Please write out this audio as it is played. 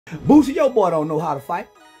Boosie, your boy don't know how to fight.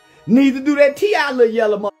 Neither do that T.I. little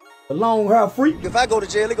yellow mother, long hair freak. If I go to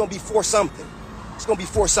jail, it's gonna be for something. It's gonna be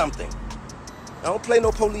for something. I don't play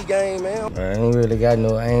no police game, man. I ain't really got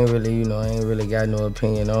no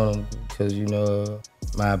opinion on him because,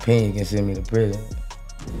 my opinion can send me to prison.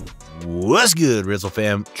 What's good, RIZZLE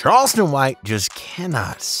fam? Charleston White just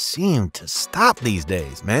cannot seem to stop these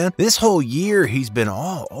days, man. This whole year, he's been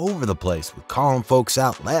all over the place with calling folks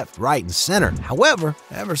out left, right, and center. However,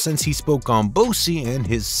 ever since he spoke on Boosie and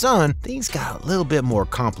his son, things got a little bit more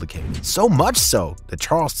complicated. So much so that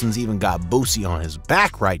Charleston's even got Boosie on his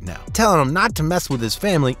back right now, telling him not to mess with his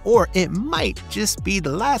family or it might just be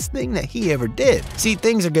the last thing that he ever did. See,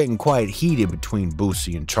 things are getting quite heated between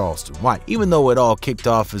Boosie and Charleston White. Even though it all kicked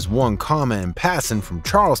off as one comment in passing from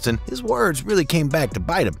Charleston, his words really came back to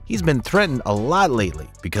bite him. He's been threatened a lot lately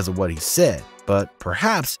because of what he said, but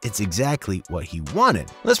perhaps it's exactly what he wanted.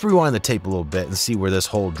 Let's rewind the tape a little bit and see where this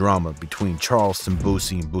whole drama between Charleston,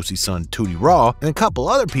 Boosie, and Boosie's son Tootie Raw, and a couple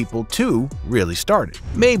other people too, really started.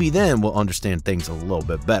 Maybe then we'll understand things a little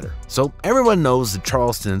bit better. So everyone knows that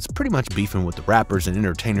Charleston's pretty much beefing with the rappers and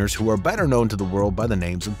entertainers who are better known to the world by the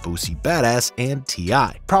names of Boosie Badass and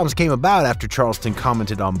T.I. Problems came about after Charleston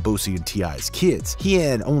commented on Boosie and T.I.'s kids. He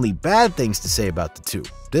had only bad things to say about the two.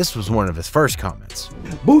 This was one of his first comments.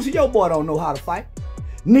 Boosie, your boy don't know how to fight.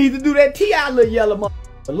 Neither do that T.I. little yellow mother,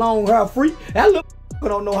 long hair freak. That little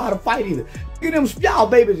don't know how to fight either. Look at them, y'all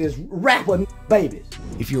babies is rapper babies.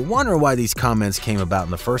 If you're wondering why these comments came about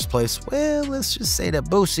in the first place, well, let's just say that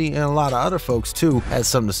Boosie and a lot of other folks too had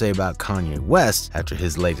something to say about Kanye West after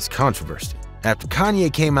his latest controversy. After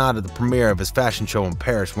Kanye came out at the premiere of his fashion show in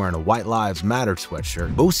Paris wearing a White Lives Matter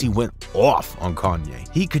sweatshirt, Boosie went off on Kanye.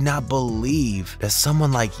 He could not believe that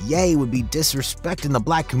someone like Ye would be disrespecting the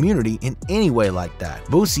black community in any way like that.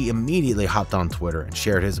 Boosie immediately hopped on Twitter and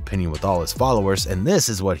shared his opinion with all his followers, and this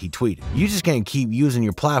is what he tweeted. "You just can't keep using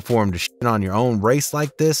your platform to shit on your own race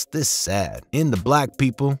like this? This sad. And the black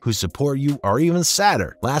people who support you are even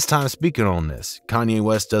sadder. Last time speaking on this, Kanye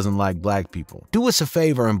West doesn't like black people. Do us a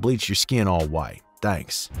favor and bleach your skin all white.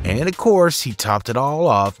 Thanks." And of course, he topped it all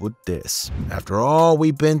off with this. "After all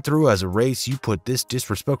we've been through as a race, you put this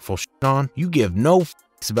disrespectful shit on? You give no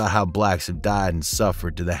f**ks about how blacks have died and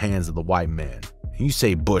suffered to the hands of the white man. You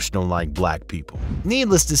say Bush don't like black people."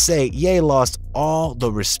 Needless to say, Ye lost all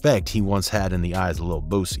the respect he once had in the eyes of Lil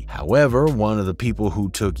Boosie. However, one of the people who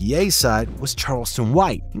took Ye's side was Charleston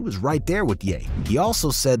White. He was right there with Ye. He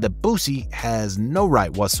also said that Boosie has no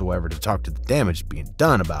right whatsoever to talk to the damage being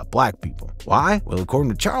done about black people. Why? Well,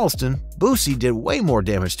 according to Charleston, Boosie did way more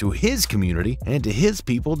damage to his community and to his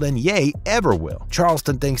people than Ye ever will.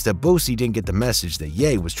 Charleston thinks that Boosie didn't get the message that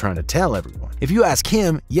Ye was trying to tell everyone. If you ask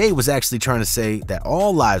him, Ye was actually trying to say that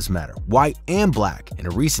all lives matter, white and black. In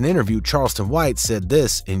a recent interview, Charleston White said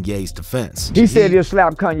this in Ye's defense. He said he'll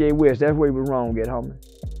slap Kanye West. That's where he was wrong at, homie.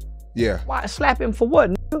 Yeah. Why slap him for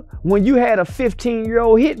what, nigga? When you had a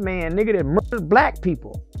 15-year-old hitman, nigga, that murdered black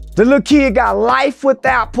people. The little kid got life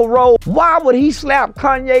without parole. Why would he slap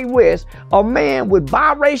Kanye West, a man with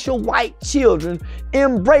biracial white children,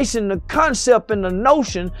 embracing the concept and the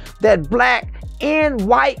notion that black and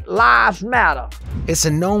white lives matter? It's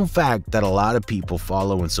a known fact that a lot of people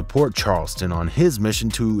follow and support Charleston on his mission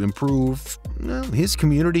to improve his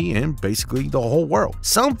community and basically the whole world.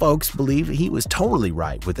 Some folks believe he was totally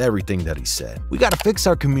right with everything that he said. We gotta fix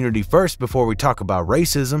our community first before we talk about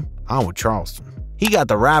racism. On with Charleston. He got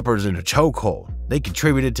the rappers in a chokehold. They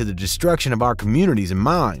contributed to the destruction of our communities and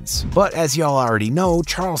minds. But as y'all already know,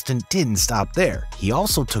 Charleston didn't stop there. He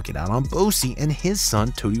also took it out on Boosie and his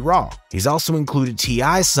son Tootie Raw. He's also included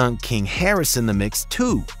T.I.'s son King Harris in the mix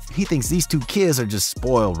too. He thinks these two kids are just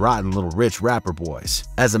spoiled, rotten little rich rapper boys.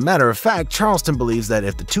 As a matter of fact, Charleston believes that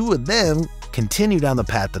if the two of them continue down the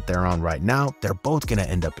path that they're on right now, they're both gonna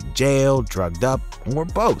end up in jail, drugged up, or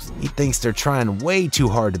both. He thinks they're trying way too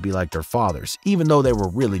hard to be like their fathers, even though they were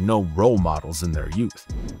really no role models in their youth.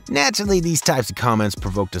 Naturally, these types of comments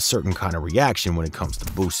provoked a certain kind of reaction when it comes to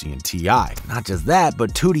Boosie and T.I. Not just that,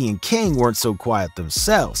 but Tootie and King weren't so quiet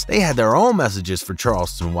themselves. They had their own messages for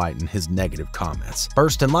Charleston White and his negative comments.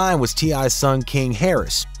 First in line was T.I.'s son King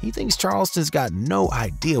Harris. He thinks Charleston's got no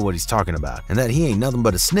idea what he's talking about, and that he ain't nothing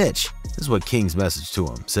but a snitch. This is what King's message to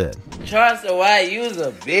him said. "Charleston White, you was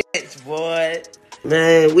a bitch, boy.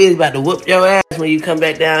 Man, we was about to whoop your ass when you come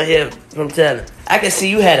back down here from telling. I can see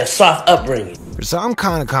you had a soft upbringing." For some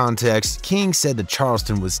kind of context, King said that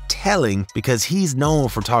Charleston was telling because he's known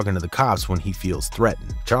for talking to the cops when he feels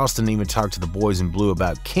threatened. Charleston even talked to the boys in blue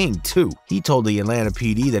about King too. He told the Atlanta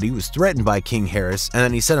PD that he was threatened by King Harris, and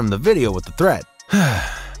then he sent him the video with the threat.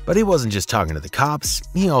 But he wasn't just talking to the cops,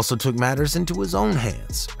 he also took matters into his own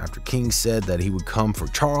hands. After King said that he would come for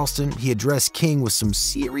Charleston, he addressed King with some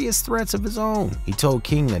serious threats of his own. He told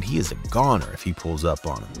King that he is a goner if he pulls up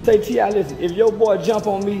on him. Say, T.I., listen, if your boy jump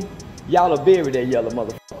on me, y'all will bury that yellow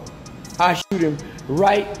motherfucker. I shoot him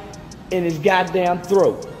right in his goddamn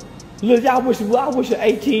throat. Look, I wish an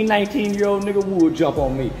 18, 19-year-old nigga would jump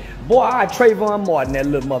on me. Boy, I Trayvon Martin that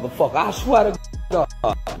little motherfucker. I swear to God.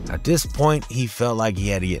 At this point, he felt like he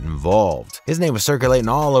had to get involved. His name was circulating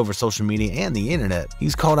all over social media and the internet. He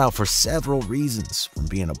was called out for several reasons, from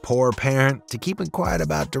being a poor parent to keeping quiet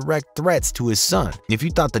about direct threats to his son. If you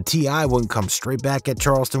thought the T.I. wouldn't come straight back at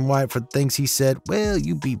Charleston White for the things he said, well,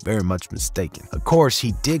 you'd be very much mistaken. Of course,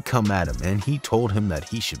 he did come at him, and he told him that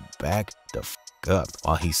he should back the f up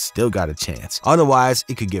while he's still got a chance. Otherwise,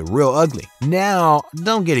 it could get real ugly. Now,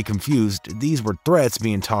 don't get it confused. These were threats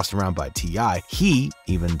being tossed around by T.I. He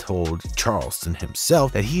even told Charleston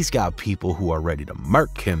himself that he's got people who are ready to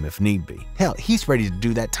murk him if need be. Hell, he's ready to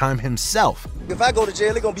do that time himself. If I go to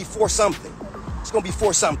jail, it's gonna be for something. It's gonna be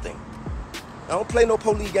for something. I don't play no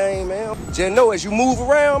police game, man. Just know as you move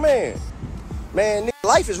around, man,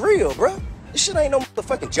 life is real, bro. This shit ain't no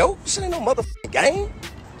motherfucking joke. This shit ain't no motherfucking game.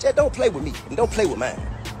 Just don't play with me and don't play with mine.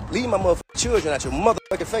 Leave my motherfucking children out your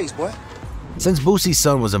motherfucking face, boy. Since Boosie's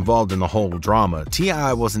son was involved in the whole drama,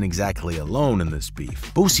 T.I. wasn't exactly alone in this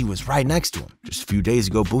beef. Boosie was right next to him. Just a few days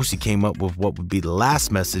ago, Boosie came up with what would be the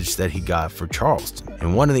last message that he got for Charleston.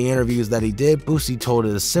 In one of the interviews that he did, Boosie told it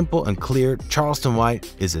as simple and clear: Charleston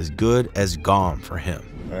White is as good as gone for him.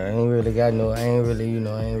 I ain't really got no opinion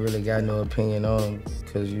on him,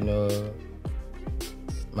 because,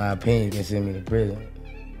 my opinion can send me to prison.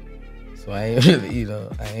 So I ain't really,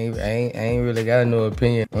 I ain't really got no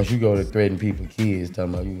opinion. Once you go to threaten people, kids,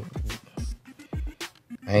 talking about you,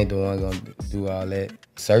 I ain't the one gonna do all that.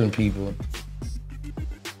 Certain people,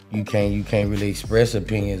 you can't really express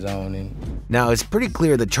opinions on it. Now, it's pretty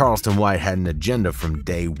clear that Charleston White had an agenda from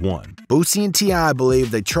day one. Boosie and T.I.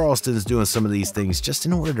 believe that Charleston is doing some of these things just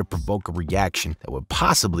in order to provoke a reaction that would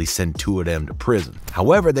possibly send two of them to prison.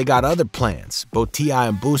 However, they got other plans. Both T.I.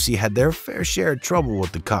 and Boosie had their fair share of trouble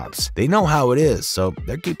with the cops. They know how it is, so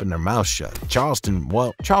they're keeping their mouths shut. Charleston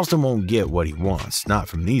won't get what he wants, not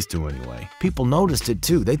from these two anyway. People noticed it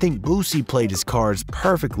too. They think Boosie played his cards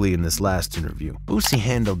perfectly in this last interview. Boosie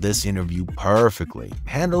handled this interview perfectly.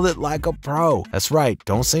 Handled it like a pro. That's right,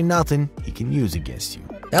 don't say nothing he can use against you.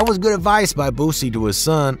 That was good advice by Boosie to his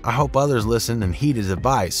son. I hope others listen and heed his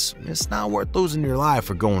advice. It's not worth losing your life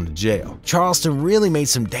or going to jail. Charleston really made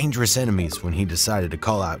some dangerous enemies when he decided to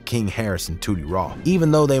call out King Harris and Tootie Raw.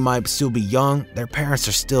 Even though they might still be young, their parents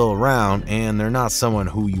are still around, and they're not someone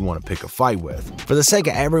who you want to pick a fight with. For the sake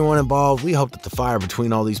of everyone involved, we hope that the fire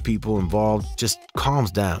between all these people involved just calms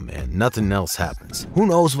down, man. Nothing else happens. Who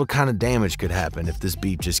knows what kind of damage could happen if this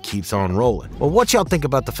beef just keeps on rolling. Well, what y'all think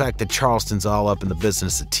about the fact that Charleston's all up in the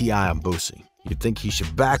business of T.I. and Boosie? You think he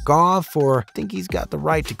should back off, or think he's got the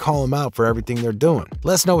right to call him out for everything they're doing?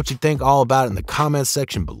 Let us know what you think all about it in the comments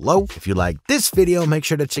section below. If you like this video, make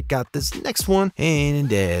sure to check out this next one.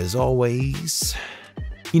 And as always,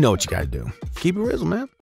 you know what you gotta do. Keep it RIZZLE, man.